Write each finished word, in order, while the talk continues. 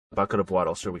bucket of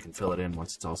water so we can fill it in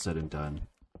once it's all said and done.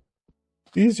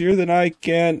 Easier than I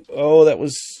can. Oh, that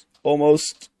was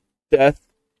almost death.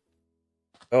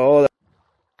 Oh,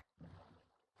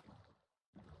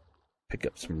 pick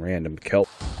up some random kelp.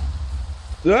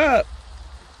 Ah!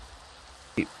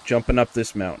 Keep jumping up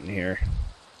this mountain here.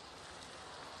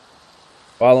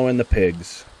 Following the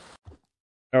pigs.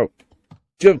 Oh.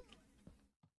 Jump!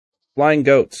 Flying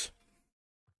goats.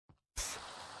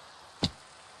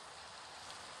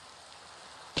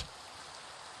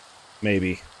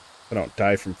 Maybe. I don't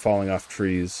die from falling off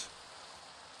trees.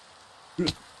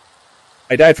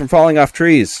 I died from falling off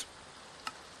trees.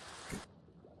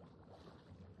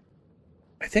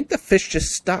 I think the fish just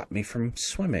stopped me from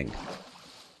swimming.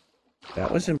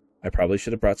 That was I probably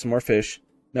should have brought some more fish.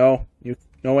 No,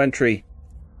 no entry.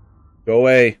 Go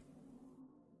away.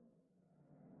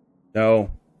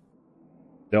 No.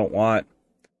 Don't want.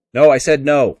 No, I said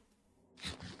no.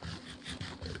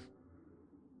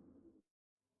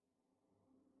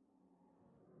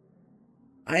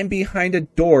 I'm behind a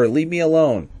door. Leave me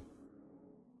alone.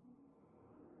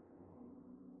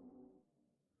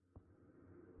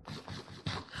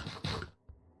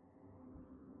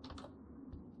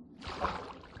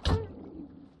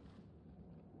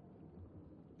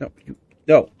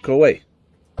 No, go away.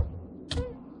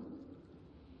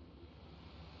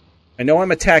 I know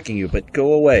I'm attacking you, but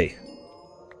go away.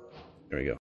 There we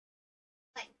go.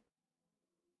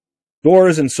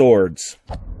 Doors and swords.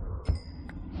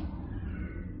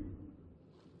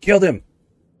 Killed him.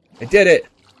 I did it.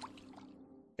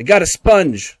 I got a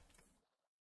sponge.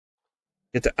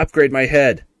 Get to upgrade my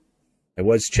head. I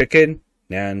was chicken,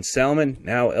 now salmon,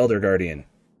 now elder guardian.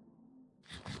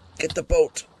 Get the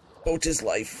boat. Boat is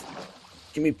life.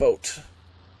 Give me boat.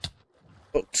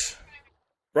 Boat.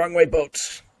 Wrong way, boat.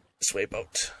 This way,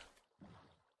 boat.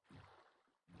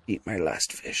 Eat my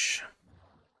last fish.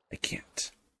 I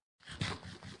can't.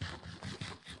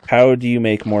 How do you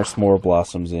make more s'more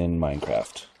blossoms in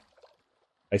Minecraft?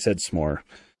 I said s'more.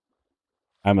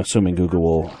 I'm assuming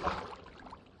Google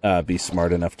will be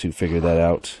smart enough to figure that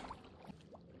out.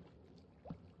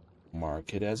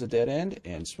 Mark it as a dead end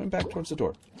and swim back towards the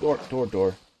door.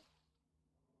 Door.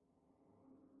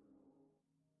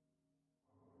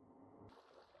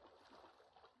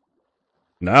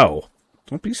 No.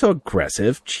 Don't be so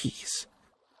aggressive. Jeez.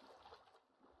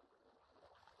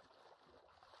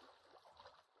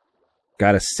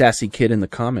 Got a sassy kid in the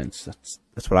comments.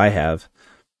 That's what I have.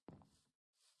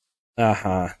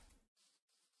 Uh-huh.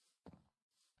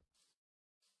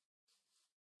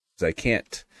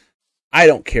 I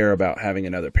don't care about having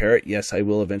another parrot. Yes, I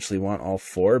will eventually want all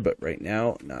 4, but right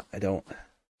now, no, I don't.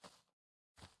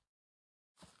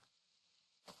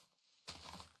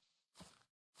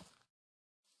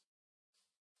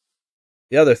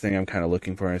 The other thing I'm kind of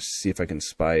looking for is to see if I can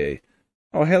spy a...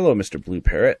 Oh, hello, Mr. Blue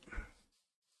Parrot.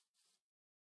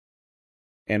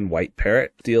 And White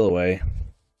Parrot. Steal away.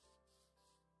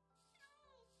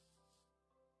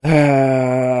 I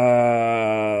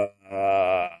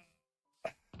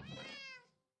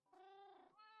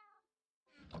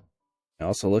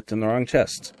also looked in the wrong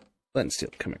chest. Flint steel,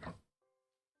 come here.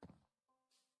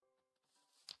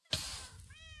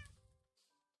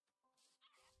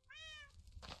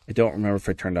 I don't remember if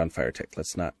I turned on fire tech.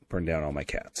 Let's not burn down all my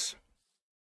cats.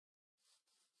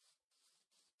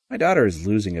 My daughter is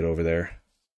losing it over there.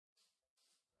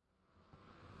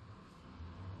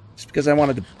 Just because I don't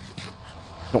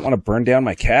want to burn down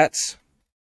my cats.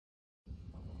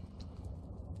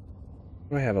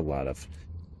 What do I have a lot of?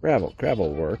 Gravel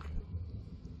will work.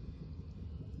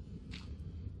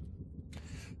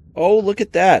 Oh, look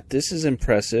at that. This is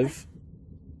impressive.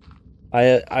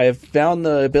 I have found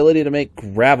the ability to make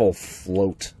gravel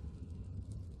float.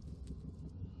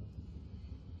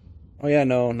 Oh yeah,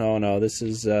 no. This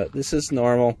is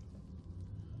normal.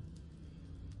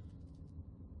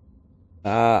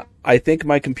 I think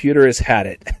my computer has had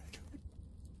it.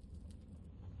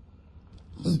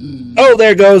 Oh,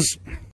 there it goes.